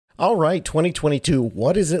All right, 2022.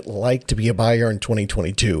 What is it like to be a buyer in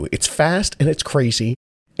 2022? It's fast and it's crazy,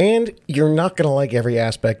 and you're not going to like every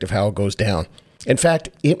aspect of how it goes down. In fact,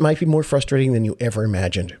 it might be more frustrating than you ever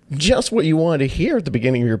imagined. Just what you wanted to hear at the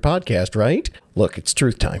beginning of your podcast, right? Look, it's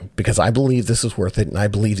truth time because I believe this is worth it and I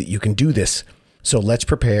believe that you can do this. So let's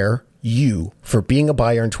prepare you for being a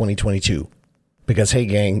buyer in 2022. Because, hey,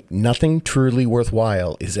 gang, nothing truly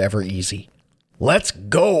worthwhile is ever easy. Let's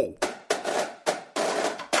go!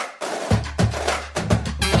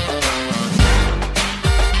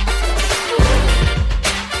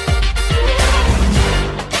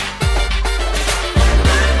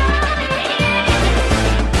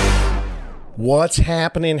 What's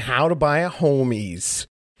happening? How to buy a homies.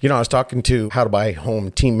 You know, I was talking to How to Buy a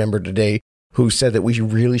Home team member today who said that we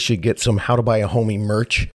really should get some How to Buy a Homie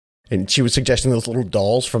merch. And she was suggesting those little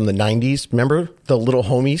dolls from the 90s. Remember the little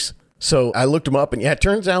homies? So I looked them up and yeah, it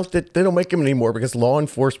turns out that they don't make them anymore because law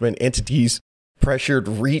enforcement entities pressured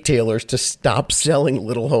retailers to stop selling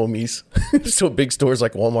little homies. So big stores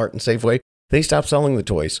like Walmart and Safeway, they stopped selling the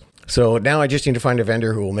toys. So now I just need to find a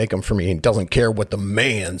vendor who will make them for me and doesn't care what the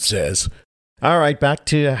man says. All right, back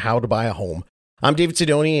to How to Buy a Home. I'm David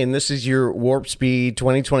Sidoni, and this is your Warp Speed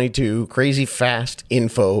 2022 crazy fast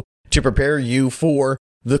info to prepare you for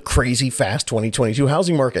the crazy fast 2022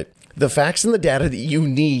 housing market. The facts and the data that you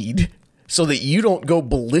need so that you don't go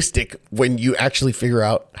ballistic when you actually figure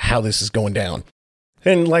out how this is going down.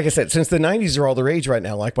 And like I said, since the 90s are all the rage right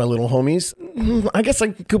now, like my little homies, I guess I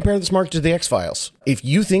can compare this market to the X-Files. If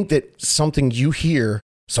you think that something you hear,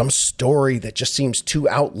 some story that just seems too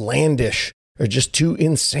outlandish, or just too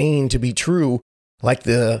insane to be true, like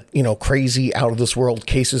the, crazy out of this world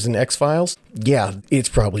cases in X-Files, yeah, it's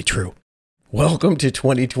probably true. Welcome to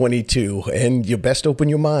 2022, and you best open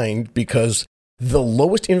your mind because the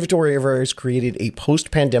lowest inventory ever has created a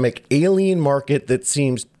post-pandemic alien market that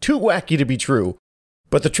seems too wacky to be true.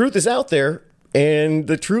 But the truth is out there, and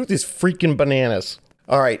the truth is freaking bananas.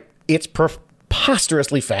 All right, it's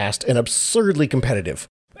preposterously fast and absurdly competitive,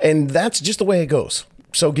 and that's just the way it goes.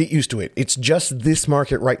 So get used to it. It's just this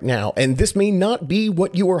market right now. And this may not be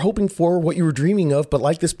what you were hoping for, what you were dreaming of, but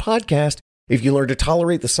like this podcast, if you learn to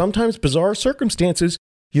tolerate the sometimes bizarre circumstances,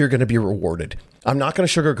 you're going to be rewarded. I'm not going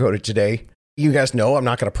to sugarcoat it today. You guys know I'm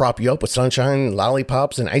not going to prop you up with sunshine,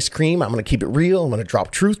 lollipops, and ice cream. I'm going to keep it real. I'm going to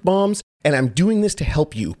drop truth bombs. And I'm doing this to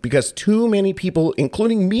help you because too many people,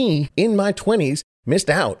 including me in my 20s, missed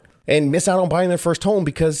out on buying their first home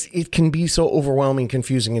because it can be so overwhelming,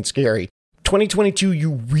 confusing, and scary. 2022,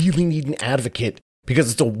 you really need an advocate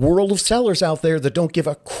because it's a world of sellers out there that don't give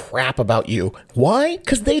a crap about you. Why?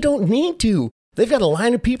 Because they don't need to. They've got a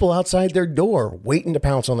line of people outside their door waiting to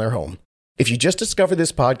pounce on their home. If you just discovered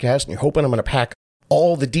this podcast and you're hoping I'm going to pack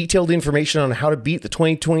all the detailed information on how to beat the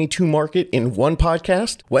 2022 market in one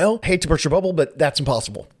podcast, well, hate to burst your bubble, but that's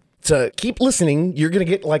impossible. So keep listening. You're going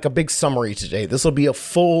to get like a big summary today. This will be a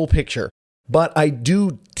full picture, but I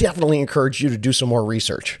do definitely encourage you to do some more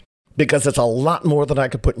research, because it's a lot more than I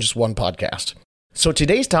could put in just one podcast. So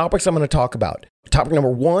today's topics I'm going to talk about. Topic number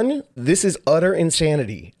 1, this is utter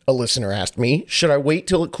insanity. A listener asked me, should I wait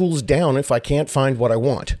till it cools down if I can't find what I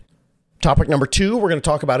want? Topic number 2, we're going to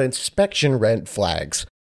talk about inspection red flags.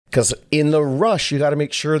 Because in the rush, you got to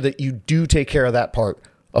make sure that you do take care of that part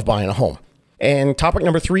of buying a home. And topic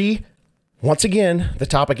number 3, once again, the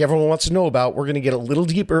topic everyone wants to know about, we're going to get a little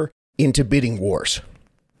deeper into bidding wars.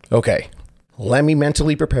 Okay. Let me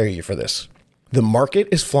mentally prepare you for this. The market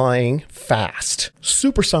is flying fast,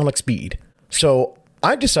 supersonic speed. So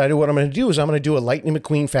I've decided what I'm going to do is I'm going to do a Lightning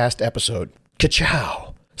McQueen fast episode.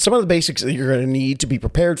 Ka-chow! Some of the basics that you're going to need to be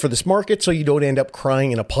prepared for this market so you don't end up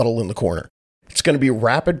crying in a puddle in the corner. It's going to be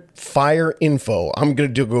rapid fire info. I'm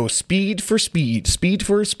going to go speed for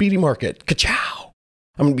a speedy market. Ka-chow!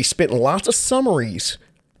 I'm going to be spitting lots of summaries.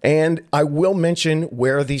 And I will mention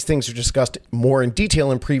where these things are discussed more in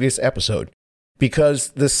detail in previous episode. Because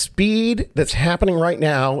the speed that's happening right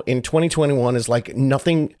now in 2021 is like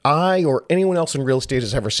nothing I or anyone else in real estate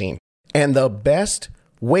has ever seen. And the best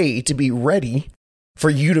way to be ready for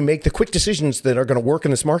you to make the quick decisions that are going to work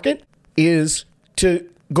in this market is to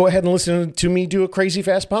go ahead and listen to me do a crazy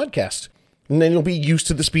fast podcast. And then you'll be used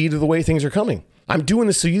to the speed of the way things are coming. I'm doing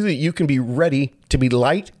this so that you can be ready to be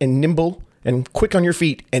light and nimble and quick on your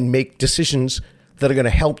feet and make decisions that are going to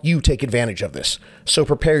help you take advantage of this. So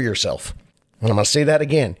prepare yourself. And I'm going to say that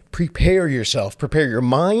again. Prepare yourself. Prepare your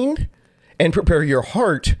mind and prepare your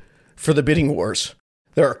heart for the bidding wars.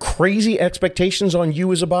 There are crazy expectations on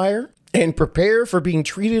you as a buyer, and prepare for being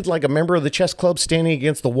treated like a member of the chess club standing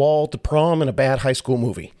against the wall to prom in a bad high school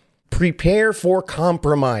movie. Prepare for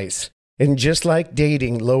compromise. And just like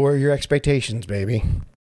dating, lower your expectations, baby.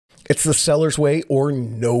 It's the seller's way or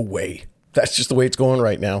no way. That's just the way it's going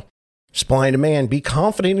right now. Supply and demand. Be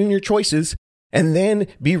confident in your choices, and then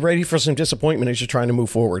be ready for some disappointment as you're trying to move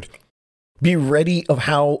forward. Be ready of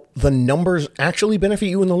how the numbers actually benefit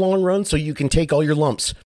you in the long run so you can take all your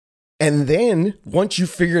lumps. And then once you've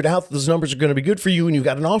figured out those numbers are going to be good for you and you've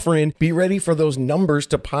got an offer in, be ready for those numbers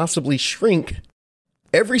to possibly shrink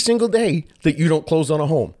every single day that you don't close on a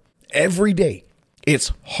home. Every day.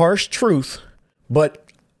 It's harsh truth, but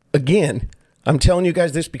again, I'm telling you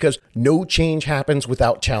guys this because no change happens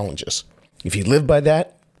without challenges. If you live by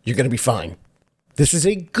that, you're going to be fine. This is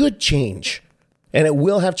a good change, and it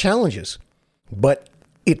will have challenges, but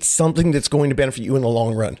it's something that's going to benefit you in the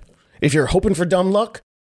long run. If you're hoping for dumb luck,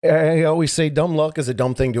 I always say dumb luck is a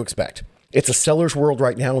dumb thing to expect. It's a seller's world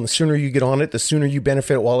right now, and the sooner you get on it, the sooner you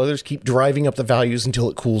benefit while others keep driving up the values until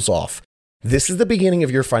it cools off. This is the beginning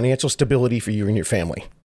of your financial stability for you and your family.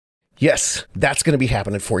 Yes, that's going to be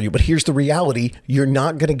happening for you, but here's the reality. You're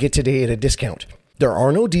not going to get today at a discount. There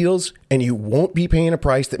are no deals, and you won't be paying a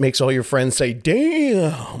price that makes all your friends say,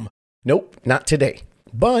 damn. Nope, not today.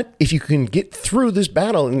 But if you can get through this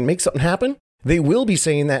battle and make something happen, they will be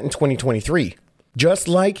saying that in 2023. Just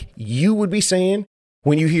like you would be saying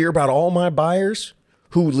when you hear about all my buyers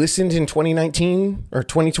who listened in 2019 or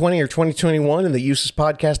 2020 or 2021 and they used this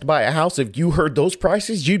podcast to buy a house. If you heard those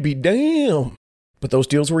prices, you'd be damn. But those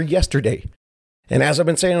deals were yesterday. And as I've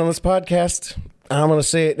been saying on this podcast, I'm going to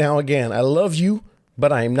say it now again. I love you,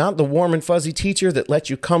 but I am not the warm and fuzzy teacher that lets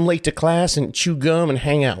you come late to class and chew gum and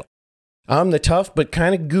hang out. I'm the tough but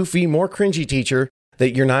kind of goofy, more cringy teacher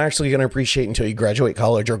that you're not actually going to appreciate until you graduate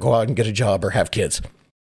college or go out and get a job or have kids.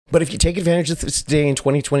 But if you take advantage of this day in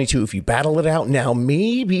 2022, if you battle it out now,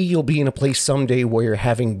 maybe you'll be in a place someday where you're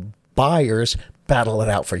having buyers battle it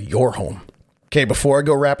out for your home. Okay, before I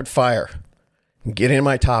go rapid fire, get into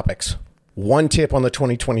my topics. One tip on the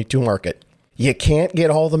 2022 market. You can't get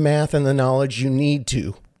all the math and the knowledge you need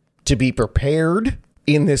to be prepared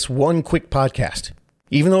in this one quick podcast.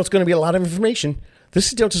 Even though it's going to be a lot of information, this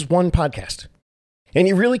is still just one podcast. And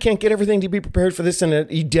you really can't get everything to be prepared for this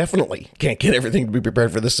you definitely can't get everything to be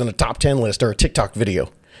prepared for this in a top 10 list or a TikTok video.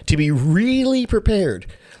 To be really prepared,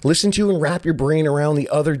 listen to and wrap your brain around the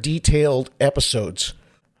other detailed episodes.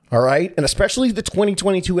 All right? And especially the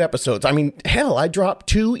 2022 episodes. I mean, hell, I dropped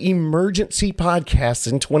 2 emergency podcasts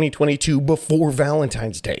in 2022 before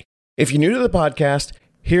Valentine's Day. If you're new to the podcast,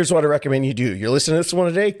 here's what I recommend you do. You're listening to this one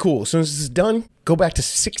today? Cool. As soon as this is done, go back to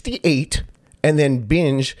 68 and then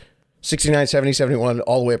binge 69, 70, 71,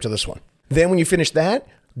 all the way up to this one. Then when you finish that,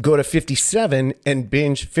 go to 57 and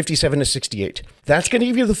binge 57 to 68. That's going to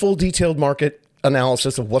give you the full detailed market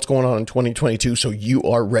analysis of what's going on in 2022 so you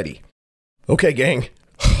are ready. Okay, gang.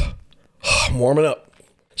 I'm warming up.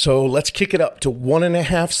 So let's kick it up to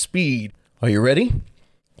 1.5 speed. Are you ready?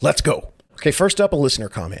 Let's go. Okay, first up, a listener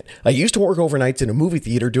comment. I used to work overnights in a movie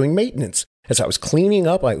theater doing maintenance. As I was cleaning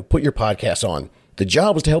up, I would put your podcast on. The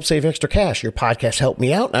job was to help save extra cash. Your podcast helped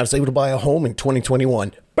me out, and I was able to buy a home in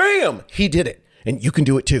 2021. Bam! He did it. And you can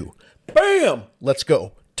do it too. Bam! Let's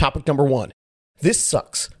go. Topic number 1. This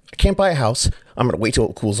sucks. I can't buy a house. I'm going to wait till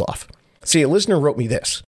it cools off. See, a listener wrote me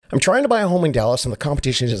this. I'm trying to buy a home in Dallas, and the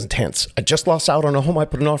competition is intense. I just lost out on a home I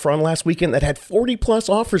put an offer on last weekend that had 40 plus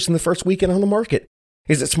offers in the first weekend on the market.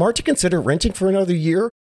 Is it smart to consider renting for another year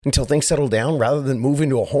until things settle down rather than move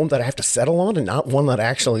into a home that I have to settle on and not one that I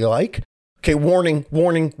actually like? Okay, warning,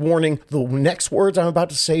 warning, warning. The next words I'm about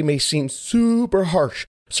to say may seem super harsh.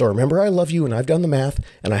 So remember, I love you and I've done the math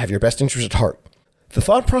and I have your best interest at heart. The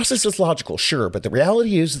thought process is logical, sure, but the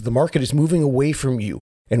reality is that the market is moving away from you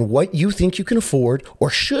and what you think you can afford or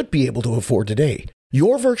should be able to afford today.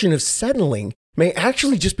 Your version of settling may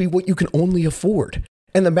actually just be what you can only afford.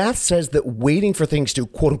 And the math says that waiting for things to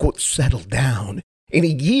quote unquote settle down in a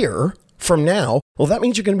year from now, well, that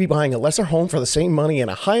means you're going to be buying a lesser home for the same money and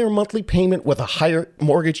a higher monthly payment with a higher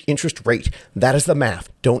mortgage interest rate. That is the math.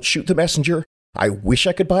 Don't shoot the messenger. I wish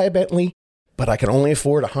I could buy a Bentley, but I can only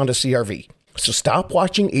afford a Honda CR-V. So stop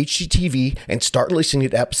watching HGTV and start listening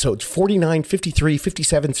to episodes 49, 53,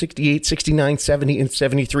 57, 68, 69, 70, and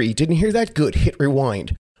 73. Didn't hear that? Good. Hit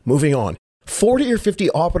rewind. Moving on. 40 or 50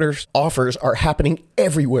 offers are happening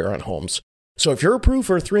everywhere on homes. So if you're approved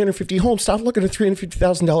for 350 homes, stop looking at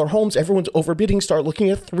 $350,000 homes. Everyone's overbidding. Start looking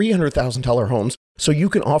at $300,000 homes so you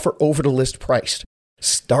can offer over the list price.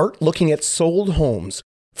 Start looking at sold homes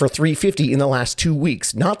for $350 in the last 2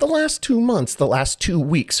 weeks, not the last 2 months, the last 2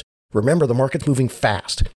 weeks. Remember, the market's moving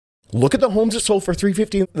fast. Look at the homes that sold for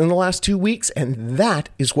 $350 in the last 2 weeks, and that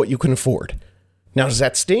is what you can afford. Now, does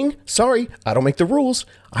that sting? Sorry, I don't make the rules.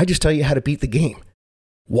 I just tell you how to beat the game.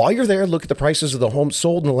 While you're there, look at the prices of the homes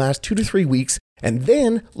sold in the last 2 to 3 weeks, and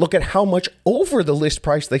then look at how much over the list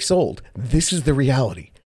price they sold. This is the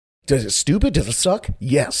reality. Does it stupid? Does it suck?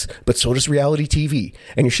 Yes, but so does reality TV.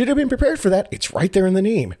 And you should have been prepared for that. It's right there in the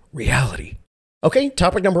name, reality. Okay,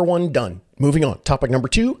 topic number 1 done. Moving on. Topic number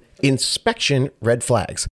 2, inspection red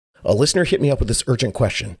flags. A listener hit me up with this urgent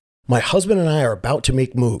question. My husband and I are about to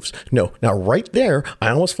make moves. No, now right there, I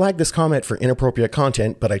almost flagged this comment for inappropriate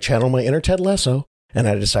content, but I channeled my inner Ted Lasso, and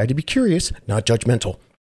I decided to be curious, not judgmental.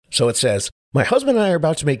 So it says, my husband and I are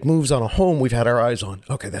about to make moves on a home we've had our eyes on.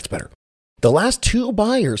 Okay, that's better. The last 2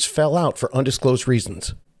 buyers fell out for undisclosed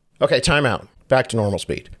reasons. Okay, time out. Back to normal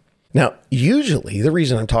speed. Now, usually the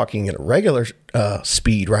reason I'm talking at a regular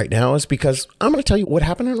speed right now is because I'm going to tell you what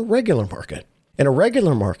happened in a regular market. In a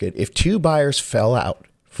regular market, if 2 buyers fell out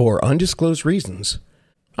for undisclosed reasons,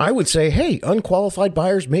 I would say, hey, unqualified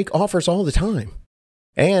buyers make offers all the time.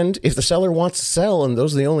 And if the seller wants to sell and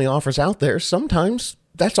those are the only offers out there, sometimes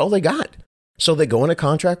that's all they got. So they go into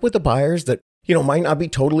contract with the buyers that, might not be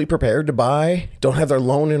totally prepared to buy, don't have their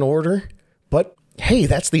loan in order, but hey,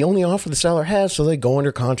 that's the only offer the seller has, so they go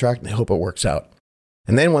under contract and they hope it works out.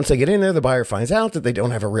 And then once they get in there, the buyer finds out that they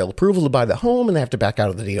don't have a real approval to buy the home and they have to back out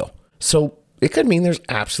of the deal. So it could mean there's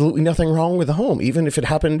absolutely nothing wrong with the home, even if it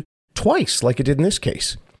happened twice like it did in this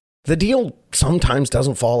case. The deal sometimes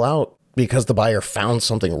doesn't fall out because the buyer found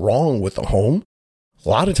something wrong with the home. A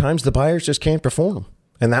lot of times the buyers just can't perform.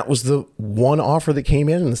 And that was the one offer that came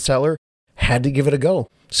in and the seller had to give it a go.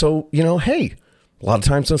 So, hey, a lot of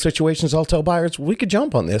times in those situations, I'll tell buyers, we could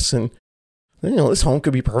jump on this and, this home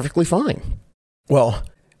could be perfectly fine. Well,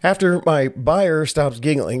 after my buyer stops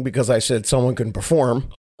giggling because I said someone couldn't perform,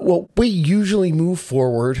 we usually move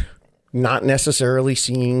forward, not necessarily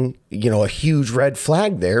seeing, a huge red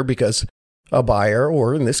flag there because a buyer,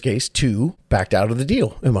 or in this case, 2, backed out of the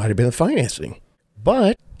deal. It might have been the financing.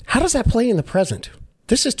 But how does that play in the present?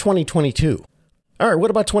 This is 2022. All right,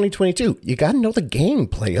 what about 2022? You got to know the game,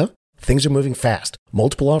 playa. Things are moving fast.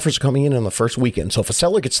 Multiple offers are coming in the first weekend. So if a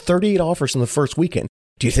seller gets 38 offers in the first weekend,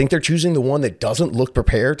 do you think they're choosing the one that doesn't look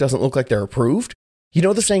prepared, doesn't look like they're approved? You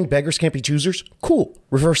know the saying, beggars can't be choosers? Cool,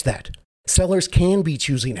 reverse that. Sellers can be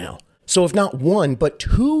choosy now. So if not 1, but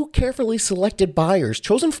 2 carefully selected buyers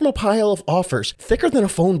chosen from a pile of offers thicker than a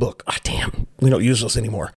phone book. Damn, we don't use those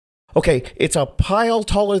anymore. Okay, it's a pile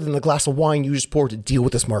taller than the glass of wine you just poured to deal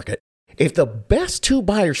with this market. If the best 2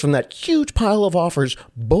 buyers from that huge pile of offers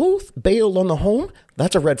both bailed on the home,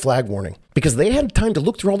 that's a red flag warning because they had time to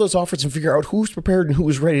look through all those offers and figure out who's prepared and who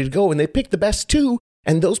was ready to go. And they picked the best 2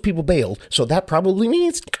 and those people bailed. So that probably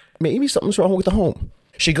means maybe something's wrong with the home.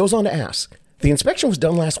 She goes on to ask, the inspection was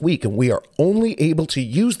done last week and we are only able to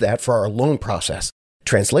use that for our loan process.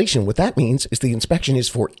 Translation, what that means is the inspection is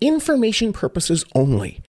for information purposes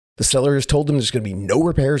only. The seller has told them there's going to be no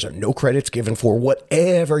repairs or no credits given for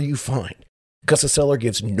whatever you find because the seller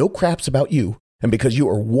gives no craps about you and because you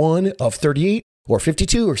are one of 38 or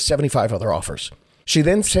 52 or 75 other offers. She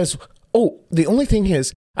then says, the only thing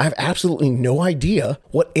is I have absolutely no idea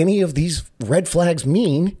what any of these red flags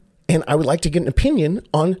mean and I would like to get an opinion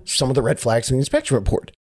on some of the red flags in the inspection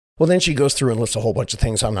report. Well, then she goes through and lists a whole bunch of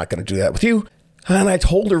things. I'm not going to do that with you. And I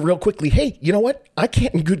told her real quickly, hey, you know what? I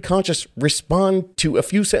can't in good conscience respond to a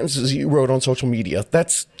few sentences you wrote on social media.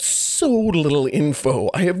 That's so little info.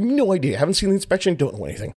 I have no idea. I haven't seen the inspection, don't know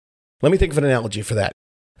anything. Let me think of an analogy for that.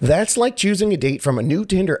 That's like choosing a date from a new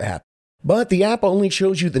Tinder app, but the app only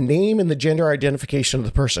shows you the name and the gender identification of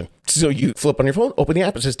the person. So you flip on your phone, open the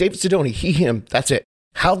app, it says David Sidoni, he, him, that's it.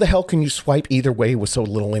 How the hell can you swipe either way with so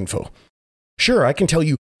little info? Sure, I can tell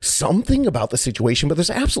you something about the situation, but there's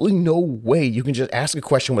absolutely no way you can just ask a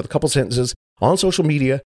question with a couple sentences on social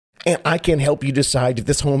media and I can help you decide if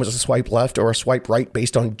this home is a swipe left or a swipe right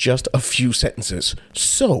based on just a few sentences.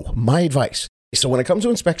 So my advice. So when it comes to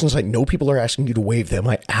inspections, I know people are asking you to waive them.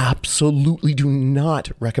 I absolutely do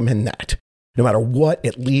not recommend that. No matter what,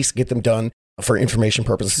 at least get them done for information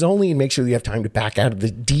purposes only and make sure you have time to back out of the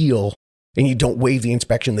deal and you don't waive the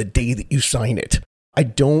inspection the day that you sign it. I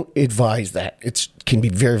don't advise that. It can be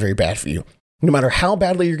very, very bad for you. No matter how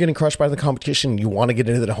badly you're getting crushed by the competition, you want to get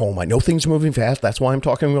into the home. I know things are moving fast. That's why I'm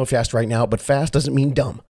talking real fast right now, but fast doesn't mean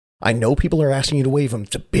dumb. I know people are asking you to waive them.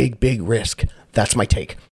 It's a big, big risk. That's my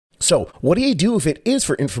take. So what do you do if it is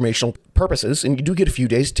for informational purposes and you do get a few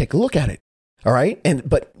days to take a look at it? All right.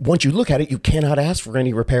 But once you look at it, you cannot ask for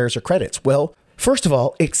any repairs or credits. Well, first of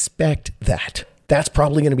all, expect that. That's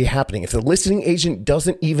probably going to be happening. If the listing agent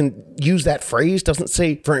doesn't even use that phrase, doesn't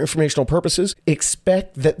say for informational purposes,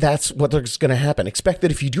 expect that that's what's going to happen. Expect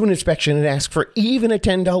that if you do an inspection and ask for even a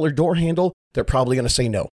 $10 door handle, they're probably going to say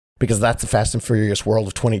no because that's the fast and furious world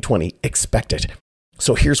of 2020. Expect it.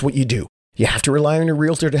 So here's what you do. You have to rely on your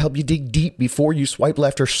realtor to help you dig deep before you swipe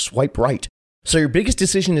left or swipe right. So your biggest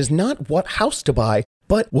decision is not what house to buy,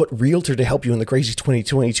 but what realtor to help you in the crazy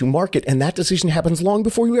 2022 market. And that decision happens long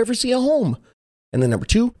before you ever see a home. And then number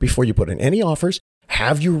 2, before you put in any offers,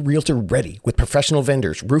 have your realtor ready with professional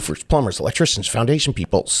vendors, roofers, plumbers, electricians, foundation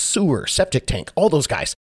people, sewer, septic tank, all those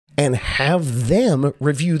guys, and have them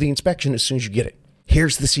review the inspection as soon as you get it.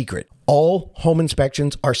 Here's the secret. All home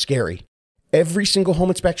inspections are scary. Every single home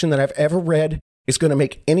inspection that I've ever read is going to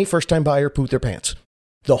make any first-time buyer poop their pants.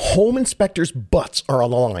 The home inspectors' butts are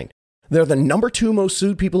on the line. They're the number 2 most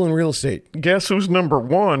sued people in real estate. Guess who's number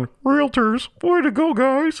 1? Realtors. Way to go,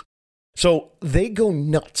 guys. So they go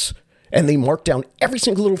nuts, and they mark down every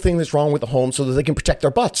single little thing that's wrong with the home so that they can protect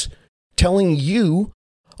their butts, telling you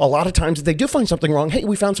a lot of times that they do find something wrong. Hey,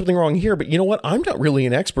 we found something wrong here, but you know what? I'm not really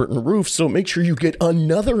an expert in roofs, so make sure you get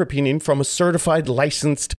another opinion from a certified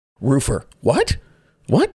licensed roofer. What?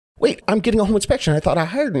 Wait, I'm getting a home inspection. I thought I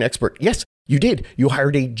hired an expert. Yes, you did. You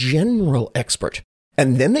hired a general expert.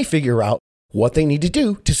 And then they figure out what they need to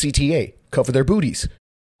do to CTA, cover their booties.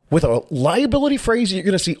 With a liability phrase you're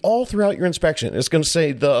going to see all throughout your inspection. It's going to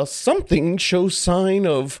say the something shows sign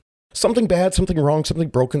of something bad, something wrong, something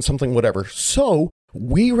broken, something whatever. So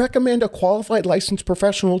we recommend a qualified licensed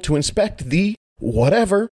professional to inspect the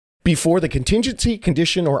whatever before the contingency,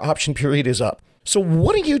 condition, or option period is up. So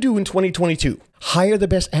what do you do in 2022? Hire the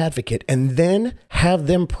best advocate and then have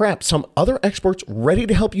them prep some other experts ready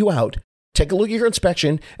to help you out. Take a look at your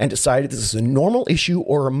inspection and decide if this is a normal issue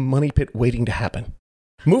or a money pit waiting to happen.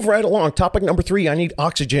 Move right along. Topic number 3, I need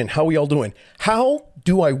oxygen. How are we all doing? How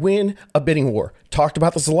do I win a bidding war? Talked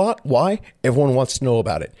about this a lot. Why? Everyone wants to know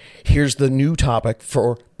about it. Here's the new topic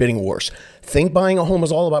for bidding wars. Think buying a home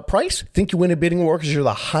is all about price? Think you win a bidding war because you're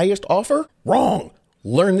the highest offer? Wrong.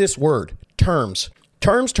 Learn this word. Terms.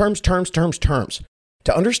 Terms.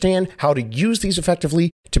 To understand how to use these effectively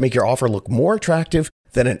to make your offer look more attractive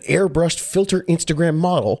than an airbrushed filter Instagram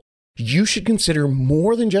model, you should consider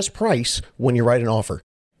more than just price when you write an offer.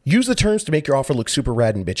 Use the terms to make your offer look super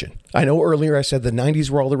rad and bitchin'. I know earlier I said the 90s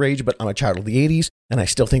were all the rage, but I'm a child of the 80s, and I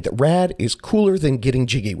still think that rad is cooler than getting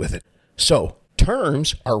jiggy with it. So,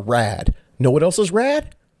 terms are rad. Know what else is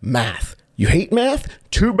rad? Math. You hate math?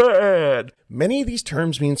 Too bad. Many of these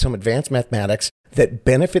terms mean some advanced mathematics that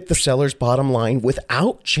benefit the seller's bottom line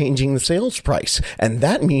without changing the sales price, and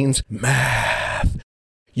that means math.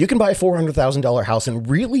 You can buy a $400,000 house and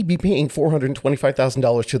really be paying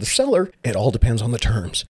 $425,000 to the seller. It all depends on the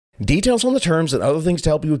terms. Details on the terms and other things to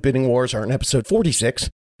help you with bidding wars are in episode 46,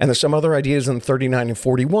 and there's some other ideas in 39 and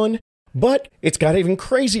 41, but it's got even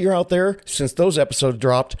crazier out there since those episodes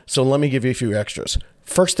dropped, so let me give you a few extras.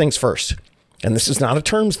 First things first, and this is not a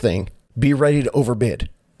terms thing, be ready to overbid.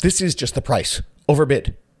 This is just the price.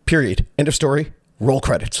 Overbid. Period. End of story. Roll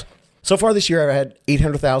credits. So far this year, I've had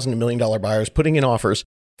 $800,000 to $1 million buyers putting in offers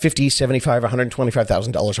 $50,000, $75,000,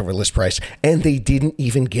 $125,000 over list price, and they didn't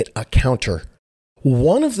even get a counter.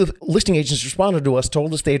 One of the listing agents responded to us,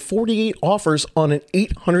 told us they had 48 offers on an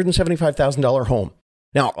 $875,000 home.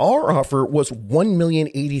 Now, our offer was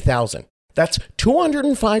 $1,080,000. That's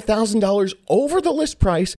 $205,000 over the list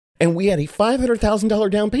price, and we had a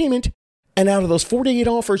 $500,000 down payment. And out of those 48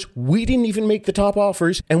 offers, we didn't even make the top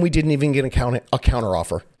offers, and we didn't even get a counter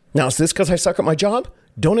offer. Now, is this because I suck at my job?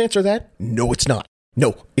 Don't answer that. No, it's not.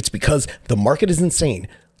 No, it's because the market is insane.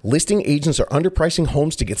 Listing agents are underpricing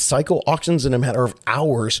homes to get cycle auctions in a matter of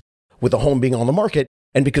hours with the home being on the market,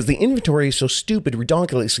 and because the inventory is so stupid,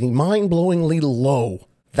 ridiculously, mind-blowingly low.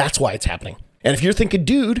 That's why it's happening. And if you're thinking,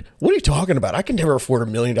 dude, what are you talking about? I can never afford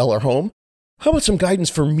 $1 million home. How about some guidance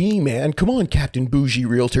for me, man? Come on, Captain Bougie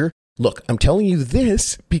Realtor. Look, I'm telling you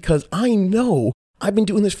this because I know I've been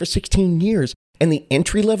doing this for 16 years, and the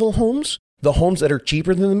entry-level homes, the homes that are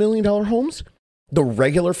cheaper than the $1 million homes, the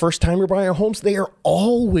regular first-timer buyer homes, they are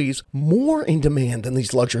always more in demand than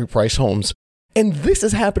these luxury price homes. And this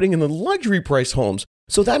is happening in the luxury price homes.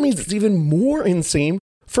 So that means it's even more insane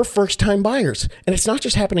for first-time buyers. And it's not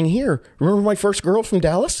just happening here. Remember my first girl from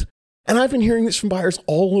Dallas? And I've been hearing this from buyers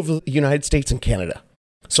all over the United States and Canada.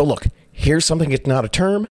 So look, here's something that's not a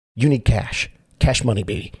term. You need cash. Cash money,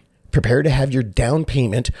 baby. Prepare to have your down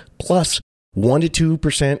payment plus 1% to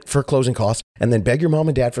 2% for closing costs, and then beg your mom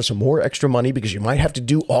and dad for some more extra money because you might have to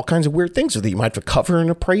do all kinds of weird things with it. You might have to cover an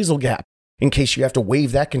appraisal gap in case you have to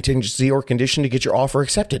waive that contingency or condition to get your offer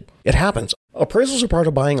accepted. It happens. Appraisals are part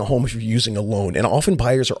of buying a home if you're using a loan, and often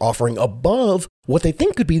buyers are offering above what they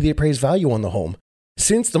think could be the appraised value on the home.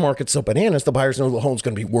 Since the market's so bananas, the buyers know the home's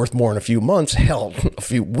going to be worth more in a few months, hell, a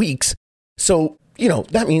few weeks. So,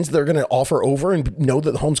 that means they're going to offer over and know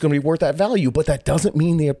that the home's going to be worth that value, but that doesn't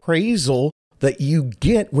mean the appraisal that you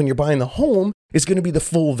get when you're buying the home is going to be the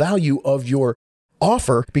full value of your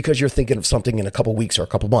offer because you're thinking of something in a couple weeks or a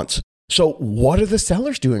couple months. So what are the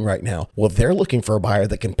sellers doing right now? Well, they're looking for a buyer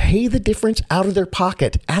that can pay the difference out of their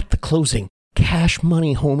pocket at the closing. Cash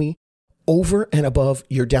money, homie, over and above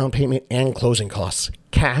your down payment and closing costs.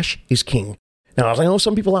 Cash is king. Now, I know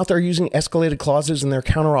some people out there are using escalated clauses in their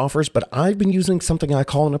counter offers, but I've been using something I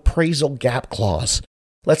call an appraisal gap clause.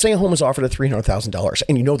 Let's say a home is offered at $300,000,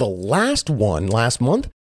 and you know the last one last month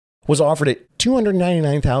was offered at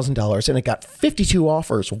 $299,000, and it got 52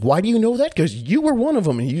 offers. Why do you know that? Because you were one of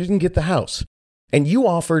them, and you didn't get the house. And you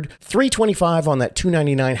offered $325 on that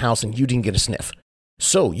 $299 house, and you didn't get a sniff.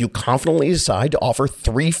 So you confidently decide to offer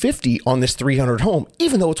 $350 on this $300 home,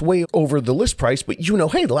 even though it's way over the list price, but you know,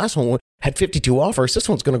 hey, the last one had 52 offers. This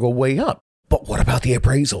one's going to go way up. But what about the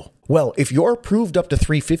appraisal? Well, if you're approved up to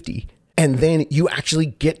 $350 and then you actually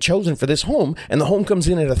get chosen for this home and the home comes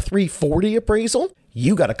in at a $340 appraisal,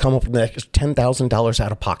 you got to come up with an extra $10,000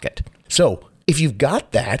 out of pocket. So if you've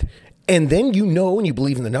got that, and then you know and you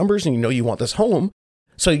believe in the numbers and you know you want this home,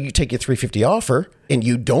 so you take your $350 offer and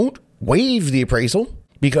you don't waive the appraisal,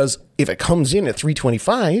 because if it comes in at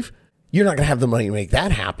 $325, you're not going to have the money to make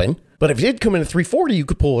that happen. But if it did come in at $340, you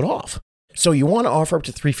could pull it off. So you want to offer up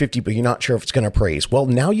to $350, but you're not sure if it's going to appraise. Well,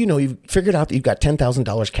 now you know you've figured out that you've got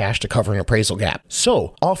 $10,000 cash to cover an appraisal gap.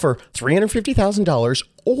 So offer $350,000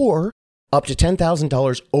 or up to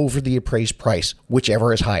 $10,000 over the appraised price,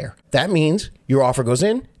 whichever is higher. That means your offer goes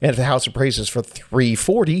in, and if the house appraises for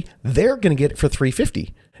 $340, they're going to get it for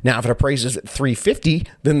 $350. Now, if it appraises at $350,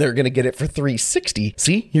 then they're going to get it for $360.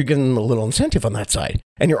 See, you're getting a little incentive on that side.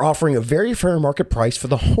 And you're offering a very fair market price for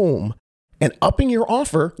the home and upping your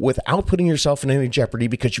offer without putting yourself in any jeopardy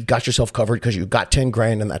because you've got yourself covered because you've got 10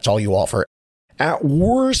 grand and that's all you offer. At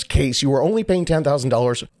worst case, you are only paying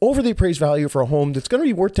 $10,000 over the appraised value for a home that's going to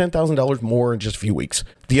be worth $10,000 more in just a few weeks.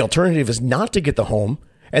 The alternative is not to get the home,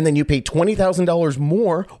 and then you pay $20,000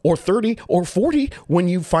 more or $30 or $40 when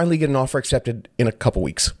you finally get an offer accepted in a couple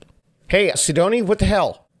weeks. Hey, Sidoni, what the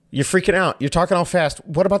hell? You're freaking out. You're talking all fast.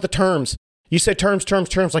 What about the terms? You said terms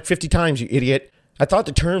like 50 times, you idiot. I thought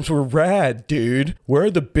the terms were rad, dude. Where are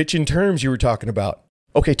the bitchin' terms you were talking about?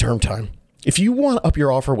 Okay, term time. If you want to up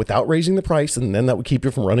your offer without raising the price, and then that would keep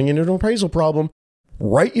you from running into an appraisal problem,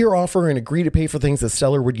 write your offer and agree to pay for things the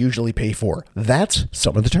seller would usually pay for. That's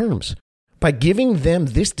some of the terms. By giving them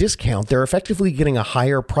this discount, they're effectively getting a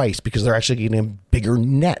higher price because they're actually getting a bigger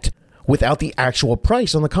net without the actual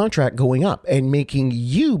price on the contract going up and making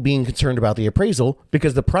you being concerned about the appraisal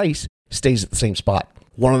because the price stays at the same spot.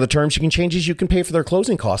 One of the terms you can change is you can pay for their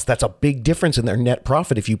closing costs. That's a big difference in their net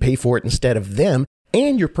profit if you pay for it instead of them,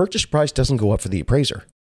 and your purchase price doesn't go up for the appraiser.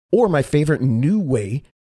 Or my favorite new way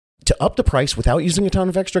to up the price without using a ton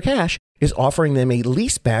of extra cash is offering them a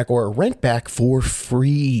lease back or a rent back for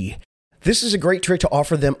free. This is a great trick to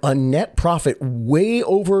offer them a net profit way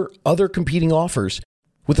over other competing offers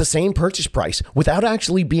with the same purchase price without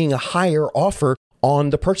actually being a higher offer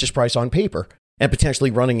on the purchase price on paper and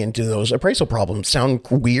potentially running into those appraisal problems. Sound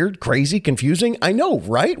weird, crazy, confusing? I know,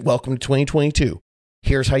 right? Welcome to 2022.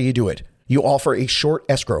 Here's how you do it. You offer a short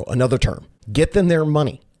escrow, another term. Get them their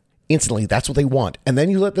money instantly. That's what they want. And then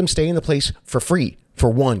you let them stay in the place for free for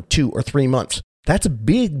 1, 2, or 3 months. That's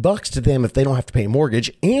big bucks to them if they don't have to pay a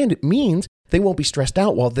mortgage, and it means they won't be stressed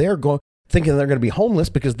out while they're thinking they're going to be homeless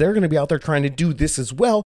because they're going to be out there trying to do this as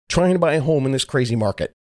well, trying to buy a home in this crazy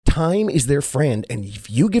market. Time is their friend, and if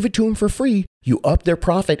you give it to them for free, you up their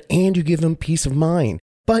profit and you give them peace of mind.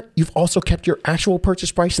 But you've also kept your actual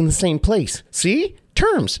purchase price in the same place. See?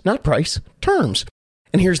 Terms, not price, terms.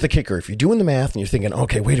 And here's the kicker. If you're doing the math and you're thinking,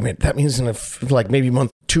 okay, wait a minute, that means in like maybe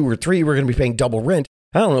month 2 or 3, we're going to be paying double rent.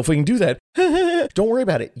 I don't know if we can do that. Don't worry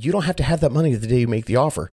about it. You don't have to have that money the day you make the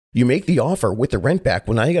offer. You make the offer with the rent back.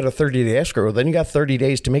 Well, now you got a 30-day escrow. Then you got 30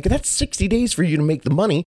 days to make it. That's 60 days for you to make the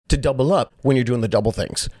money to double up when you're doing the double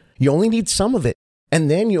things. You only need some of it. And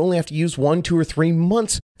then you only have to use 1, 2, or 3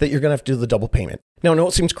 months that you're going to have to do the double payment. Now, I know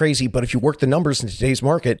it seems crazy, but if you work the numbers in today's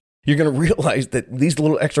market, you're going to realize that these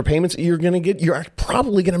little extra payments you're going to get, you're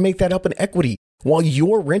probably going to make that up in equity. While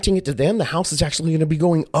you're renting it to them, the house is actually going to be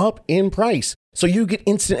going up in price. So you get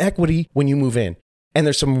instant equity when you move in. And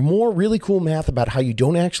there's some more really cool math about how you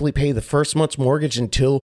don't actually pay the first month's mortgage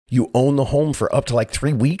until you own the home for up to like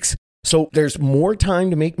 3 weeks. So there's more time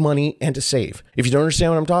to make money and to save. If you don't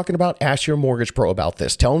understand what I'm talking about, ask your mortgage pro about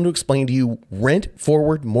this. Tell them to explain to you rent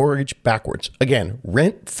forward, mortgage backwards. Again,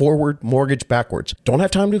 rent forward, mortgage backwards. Don't have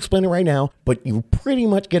time to explain it right now, but you pretty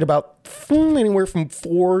much get about anywhere from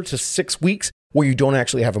 4 to 6 weeks where you don't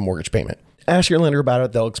actually have a mortgage payment. Ask your lender about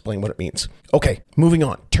it. They'll explain what it means. Okay, moving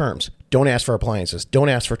on. Terms. Don't ask for appliances. Don't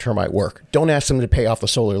ask for termite work. Don't ask them to pay off the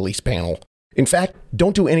solar lease panel. In fact,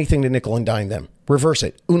 don't do anything to nickel and dime them. Reverse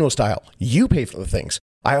it. Uno style. You pay for the things.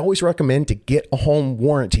 I always recommend to get a home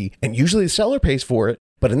warranty, and usually the seller pays for it,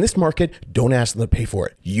 but in this market, don't ask them to pay for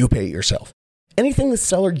it. You pay it yourself. Anything the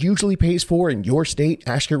seller usually pays for in your state,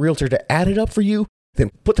 ask your realtor to add it up for you,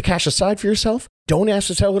 then put the cash aside for yourself. Don't ask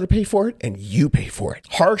the seller to pay for it, and you pay for it.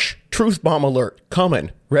 Harsh truth bomb alert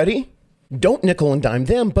coming. Ready? Don't nickel and dime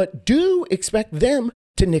them, but do expect them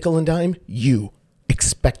to nickel and dime you.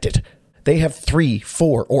 Expect it. They have 3,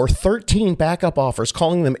 4, or 13 backup offers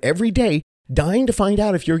calling them every day, dying to find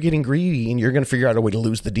out if you're getting greedy and you're going to figure out a way to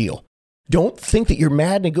lose the deal. Don't think that your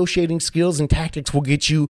mad negotiating skills and tactics will get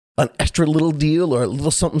you an extra little deal or a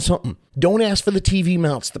little something. Don't ask for the TV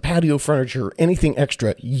mounts, the patio furniture, or anything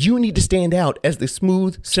extra. You need to stand out as the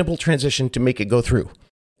smooth, simple transition to make it go through.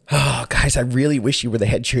 Oh, guys, I really wish you were the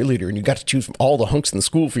head cheerleader and you got to choose from all the hunks in the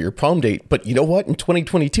school for your prom date. But you know what? In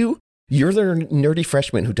 2022, you're the nerdy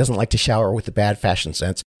freshman who doesn't like to shower with a bad fashion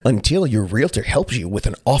sense until your realtor helps you with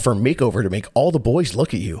an offer makeover to make all the boys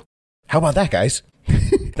look at you. How about that, guys?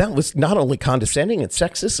 That was not only condescending and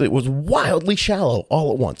sexist, it was wildly shallow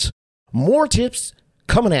all at once. More tips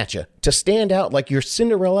coming at you to stand out like you're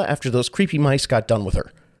Cinderella after those creepy mice got done with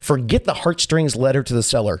her. Forget the heartstrings letter to the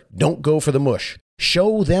seller. Don't go for the mush.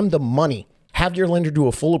 Show them the money. Have your lender do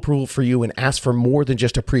a full approval for you and ask for more than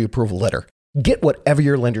just a pre-approval letter. Get whatever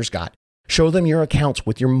your lender's got. Show them your accounts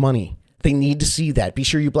with your money. They need to see that. Be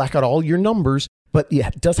sure you black out all your numbers, but yeah,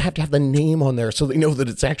 it does have to have the name on there so they know that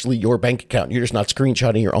it's actually your bank account. You're just not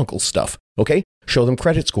screenshotting your uncle's stuff, okay? Show them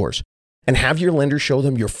credit scores and have your lender show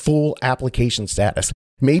them your full application status,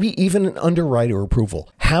 maybe even an underwriter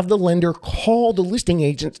approval. Have the lender call the listing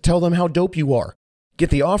agent to tell them how dope you are. Get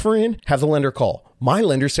the offer in, have the lender call. My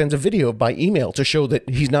lender sends a video by email to show that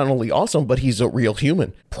he's not only awesome, but he's a real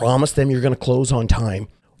human. Promise them you're going to close on time.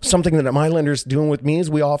 Something that my lender's doing with me is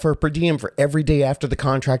we offer per diem for every day after the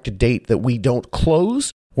contracted date that we don't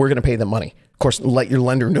close. We're going to pay them money. Of course, let your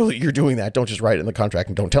lender know that you're doing that. Don't just write it in the contract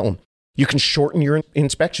and don't tell them. You can shorten your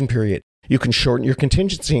inspection period. You can shorten your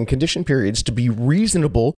contingency and condition periods to be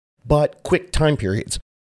reasonable but quick time periods.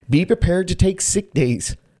 Be prepared to take sick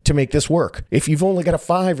days to make this work. If you've only got a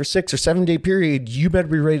 5 or 6 or 7 day period, you better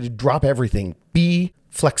be ready to drop everything. Be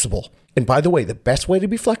flexible. And by the way, the best way to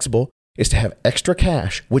be flexible is to have extra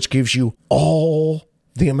cash, which gives you all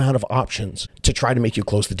the amount of options to try to make you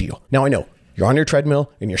close the deal. Now, I know you're on your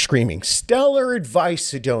treadmill and you're screaming, stellar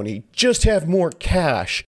advice, Sidoni, just have more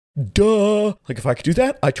cash. Duh. Like if I could do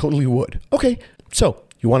that, I totally would. Okay, so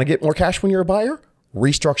you want to get more cash when you're a buyer?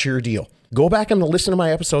 Restructure your deal. Go back and listen to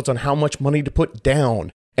my episodes on how much money to put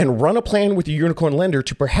down and run a plan with your unicorn lender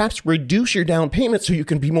to perhaps reduce your down payment so you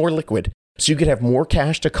can be more liquid, so you can have more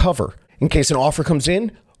cash to cover. In case an offer comes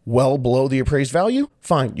in well below the appraised value,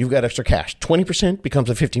 fine, you've got extra cash. 20% becomes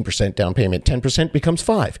a 15% down payment. 10% becomes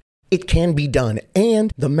 5%. It can be done,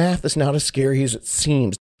 and the math is not as scary as it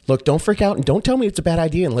seems. Look, don't freak out and don't tell me it's a bad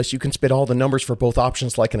idea unless you can spit all the numbers for both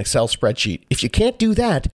options like an Excel spreadsheet. If you can't do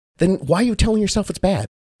that, then why are you telling yourself it's bad?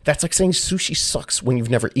 That's like saying sushi sucks when you've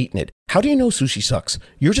never eaten it. How do you know sushi sucks?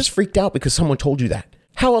 You're just freaked out because someone told you that.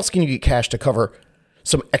 How else can you get cash to cover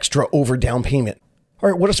some extra over down payment? All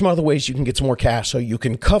right, what are some other ways you can get some more cash so you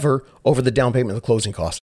can cover over the down payment and the closing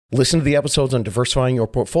costs? Listen to the episodes on diversifying your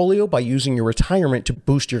portfolio by using your retirement to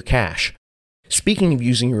boost your cash. Speaking of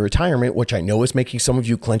using your retirement, which I know is making some of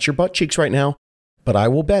you clench your butt cheeks right now, but I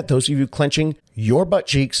will bet those of you clenching your butt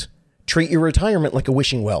cheeks treat your retirement like a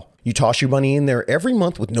wishing well. You toss your money in there every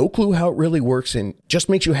month with no clue how it really works and just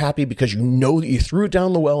makes you happy because you know that you threw it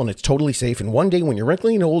down the well and it's totally safe. And one day when you're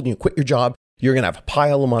wrinkly and old and you quit your job, you're going to have a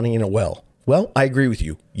pile of money in a well. Well, I agree with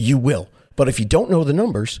you. You will. But if you don't know the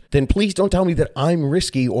numbers, then please don't tell me that I'm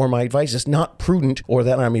risky or my advice is not prudent or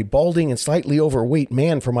that I'm a balding and slightly overweight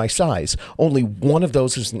man for my size. Only one of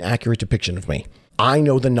those is an accurate depiction of me. I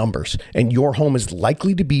know the numbers, and your home is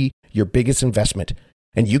likely to be your biggest investment.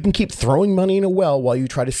 And you can keep throwing money in a well while you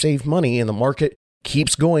try to save money and the market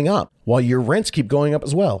keeps going up while your rents keep going up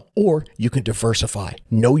as well. Or you can diversify.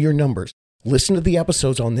 Know your numbers. Listen to the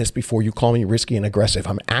episodes on this before you call me risky and aggressive.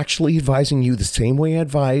 I'm actually advising you the same way I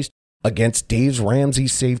advised against Dave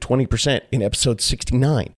Ramsey's Save 20% in episode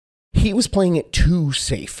 69. He was playing it too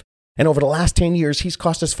safe. And over the last 10 years, he's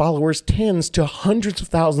cost his followers tens to hundreds of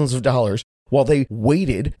thousands of dollars while they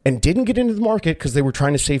waited and didn't get into the market because they were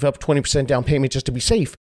trying to save up 20% down payment just to be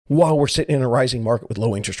safe while we're sitting in a rising market with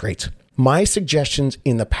low interest rates. My suggestions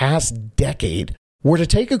in the past decade were to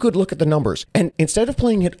take a good look at the numbers. And instead of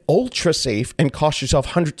playing it ultra safe and cost yourself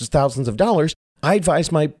hundreds of thousands of dollars, I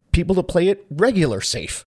advise my people to play it regular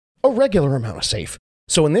safe, a regular amount of safe.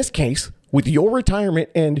 So in this case, with your retirement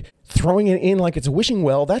and throwing it in like it's a wishing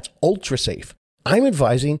well, that's ultra safe. I'm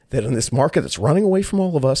advising that in this market that's running away from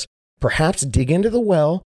all of us, perhaps dig into the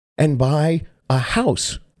well and buy a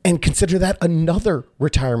house and consider that another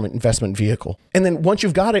retirement investment vehicle. And then once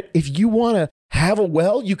you've got it, if you want to have a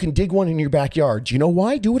well, you can dig one in your backyard. Do you know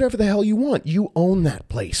why? Do whatever the hell you want. You own that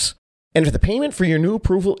place. And if the payment for your new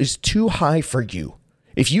approval is too high for you,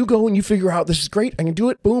 if you go and you figure out this is great, I can do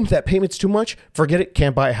it, boom, that payment's too much, forget it,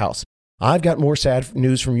 can't buy a house. I've got more sad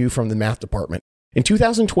news from you from the math department. In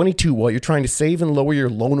 2022, while you're trying to save and lower your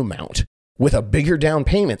loan amount with a bigger down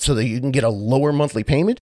payment so that you can get a lower monthly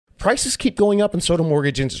payment, prices keep going up and so do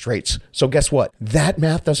mortgage interest rates. So guess what? That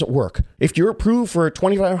math doesn't work. If you're approved for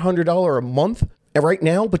 $2,500 a month right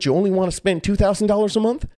now, but you only want to spend $2,000 a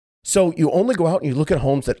month, so you only go out and you look at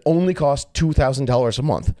homes that only cost $2,000 a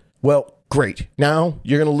month. Well, great. Now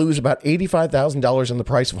you're going to lose about $85,000 in the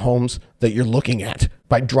price of homes that you're looking at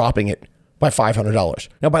by dropping it by $500.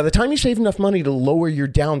 Now, by the time you save enough money to lower your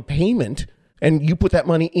down payment and you put that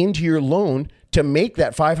money into your loan to make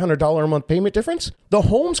that $500 a month payment difference, the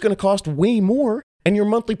home's going to cost way more and your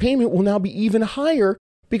monthly payment will now be even higher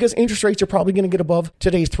because interest rates are probably going to get above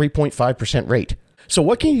today's 3.5% rate. So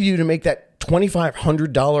what can you do to make that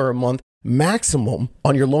 $2,500 a month maximum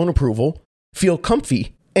on your loan approval feel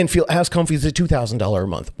comfy and feel as comfy as a $2,000 a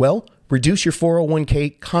month? Well, reduce your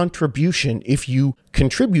 401k contribution if you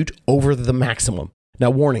contribute over the maximum.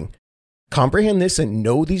 Now, warning, comprehend this and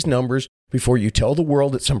know these numbers before you tell the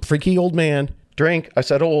world that some freaky old man, I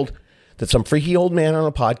said old, that some freaky old man on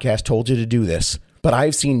a podcast told you to do this. But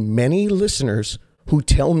I've seen many listeners who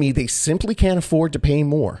tell me they simply can't afford to pay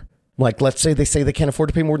more. Like, let's say they can't afford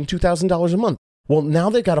to pay more than $2,000 a month. Well, now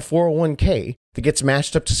they've got a 401k that gets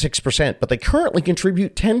matched up to 6%, but they currently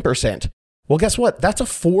contribute 10%. Well, guess what? That's a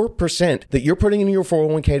 4% that you're putting into your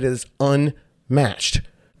 401k that is unmatched.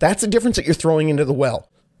 That's the difference that you're throwing into the well.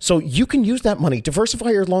 So you can use that money, diversify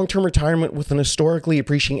your long-term retirement with an historically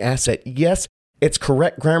appreciating asset. Yes, it's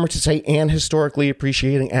correct grammar to say an historically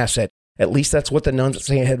appreciating asset. At least that's what the nuns at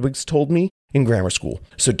St. Hedwig's told me in grammar school.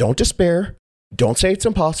 So don't despair. Don't say it's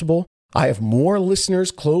impossible. I have more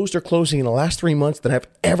listeners closed or closing in the last 3 months than I've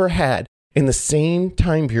ever had in the same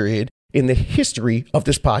time period in the history of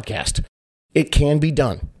this podcast. It can be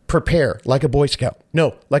done. Prepare like a Boy Scout.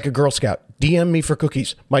 No, like a Girl Scout. DM me for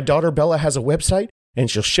cookies. My daughter Bella has a website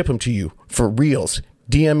and she'll ship them to you for reals.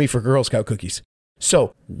 DM me for Girl Scout cookies.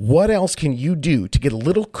 So what else can you do to get a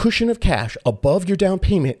little cushion of cash above your down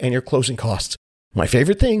payment and your closing costs? My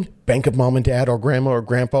favorite thing, bank of mom and dad or grandma or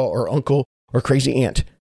grandpa or uncle or crazy aunt.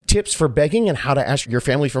 Tips for begging and how to ask your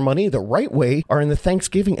family for money the right way are in the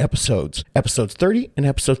Thanksgiving episodes 30 and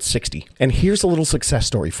episode 60. And here's a little success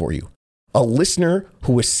story for you. A listener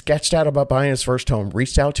who was sketched out about buying his first home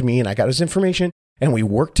reached out to me and I got his information and we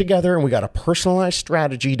worked together and we got a personalized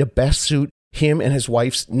strategy to best suit him and his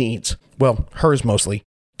wife's needs. Well, hers mostly.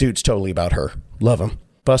 Dude's totally about her. Love him.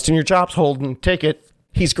 Busting your chops, Holden. Take it.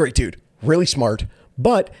 He's a great dude. Really smart.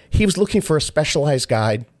 But he was looking for a specialized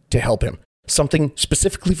guide to help him. Something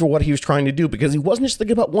specifically for what he was trying to do because he wasn't just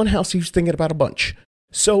thinking about one house, he was thinking about a bunch.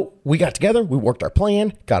 So we got together, we worked our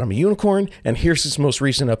plan, got him a unicorn, and here's his most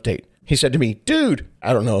recent update. He said to me, dude,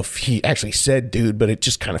 I don't know if he actually said dude, but it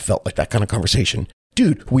just kind of felt like that kind of conversation.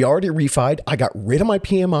 Dude, we already refied, I got rid of my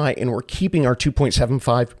PMI, and we're keeping our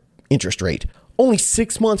 2.75 interest rate. Only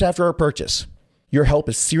 6 months after our purchase. Your help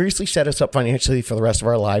has seriously set us up financially for the rest of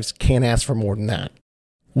our lives. Can't ask for more than that.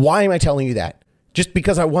 Why am I telling you that? Just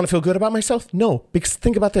because I want to feel good about myself? No, because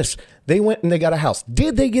think about this. They went and they got a house.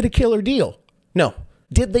 Did they get a killer deal? No.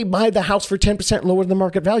 Did they buy the house for 10% lower than the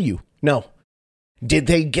market value? No. Did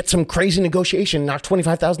they get some crazy negotiation, knock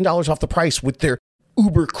 $25,000 off the price with their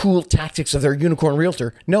uber cool tactics of their unicorn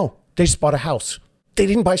realtor? No, they just bought a house. They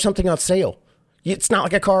didn't buy something on sale. It's not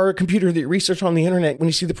like a car or a computer that you research on the internet when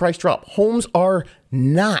you see the price drop. Homes are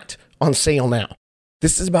not on sale now.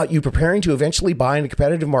 This is about you preparing to eventually buy in a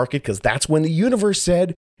competitive market because that's when the universe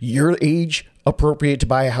said you're age appropriate to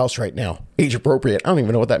buy a house right now. Age appropriate. I don't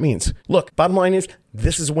even know what that means. Look, bottom line is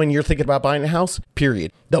this is when you're thinking about buying a house,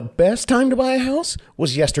 period. The best time to buy a house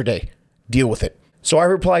was yesterday. Deal with it. So I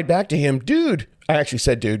replied back to him, dude. I actually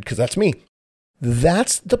said dude because that's me.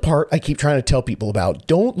 That's the part I keep trying to tell people about.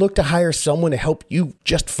 Don't look to hire someone to help you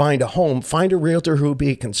just find a home. Find a realtor who will be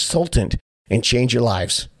a consultant and change your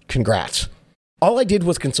lives. Congrats. All I did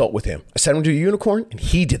was consult with him. I sent him to a unicorn and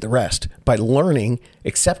he did the rest. By learning,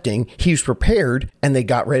 accepting, he was prepared and they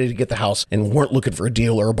got ready to get the house and weren't looking for a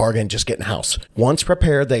deal or a bargain, just getting a house. Once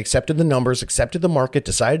prepared, they accepted the numbers, accepted the market,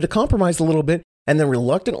 decided to compromise a little bit and then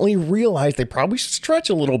reluctantly realized they probably should stretch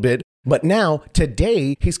a little bit. But now,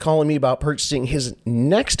 today, he's calling me about purchasing his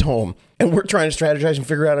next home. And we're trying to strategize and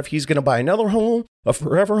figure out if he's going to buy another home, a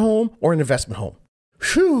forever home, or an investment home.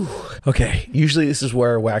 Whew. Okay, usually this is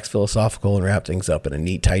where I wax philosophical and wrap things up in a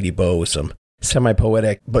neat, tidy bow with some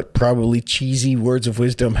semi-poetic, but probably cheesy words of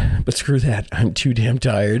wisdom. But screw that. I'm too damn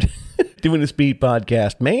tired. Doing a speed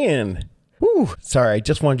podcast. Man. Whew. Sorry, I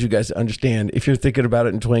just wanted you guys to understand. If you're thinking about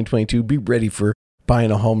it in 2022, be ready for buying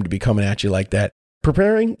a home to be coming at you like that.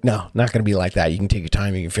 Preparing? No, not going to be like that. You can take your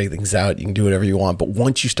time, you can figure things out, you can do whatever you want. But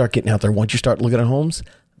once you start getting out there, once you start looking at homes,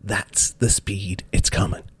 that's the speed. It's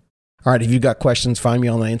coming. All right, if you've got questions, find me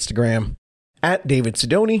on the Instagram at David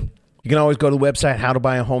Sidoni. You can always go to the website,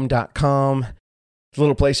 howtobuyahome.com. It's a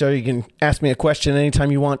little place there you can ask me a question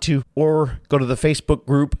anytime you want to, or go to the Facebook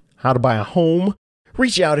group, How to Buy a Home.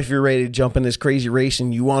 Reach out if you're ready to jump in this crazy race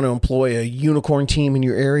and you want to employ a unicorn team in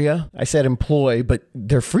your area. I said employ, but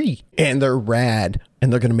they're free and they're rad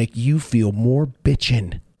and they're going to make you feel more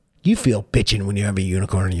bitchin'. You feel bitchin' when you have a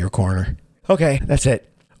unicorn in your corner. Okay, that's it.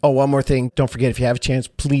 Oh, one more thing. Don't forget, if you have a chance,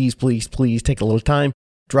 please, please, please take a little time.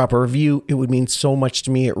 Drop a review. It would mean so much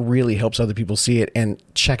to me. It really helps other people see it. And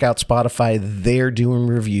check out Spotify. They're doing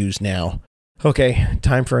reviews now. Okay,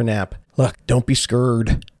 time for a nap. Look, don't be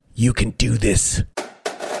scared. You can do this.